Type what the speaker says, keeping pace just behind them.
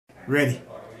Ready.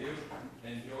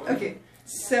 Okay,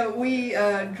 so we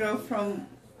drove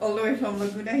all the way from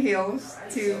Laguna Hills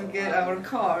to get our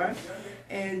car,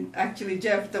 and actually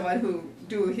Jeff, the one who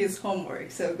do his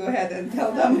homework. So go ahead and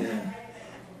tell them.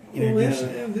 Well,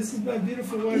 this is my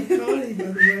beautiful wife Connie, by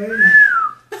the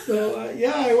way. So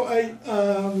yeah,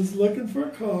 I was looking for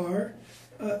a car.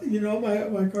 You know,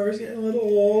 my car's getting a little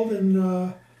old,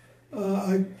 and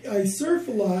I surf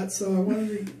a lot, so I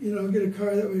wanted to get a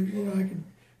car that would I could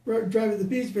drive at the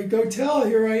beach. But go tell,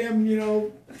 here I am,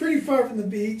 pretty far from the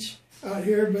beach out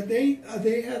here. But they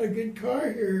had a good car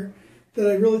here that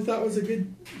I really thought was a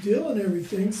good deal and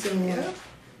everything. So Yeah.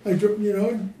 I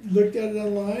looked at it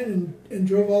online and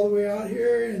drove all the way out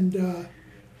here, and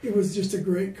it was just a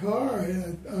great car.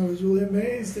 I was really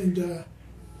amazed, and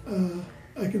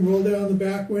I can roll down the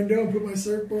back window and put my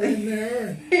surfboard in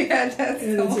there. Yeah, that's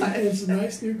And the one. it's a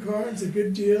nice new car. It's a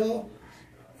good deal.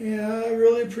 Yeah, I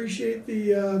really appreciate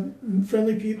the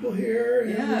friendly people here.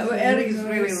 Yeah, well, Eric is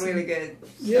really good.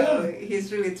 Yeah. So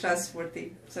he's really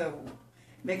trustworthy. So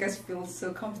make us feel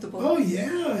so comfortable. Oh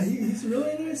yeah, he's a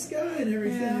really nice guy and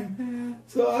everything. Yeah.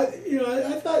 So I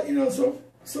thought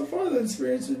so far the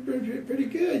experience has been pretty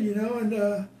good,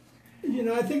 and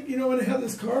I think when I have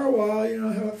this car a while,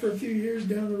 I have it for a few years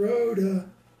down the road.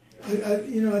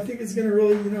 I think it's going to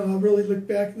really, I'll really look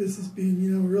back at this as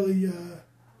being, really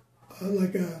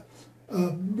like a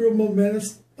real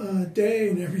momentous day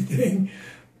and everything.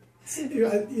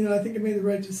 I think I made the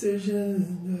right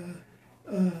decision,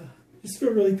 and just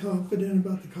feel really confident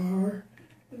about the car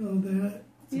and all that.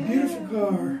 It's a beautiful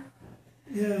car.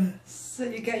 Yeah. So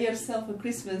you got yourself a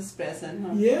Christmas present,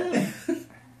 huh? Yeah.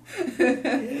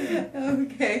 Yeah.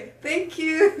 Okay. Thank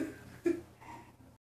you.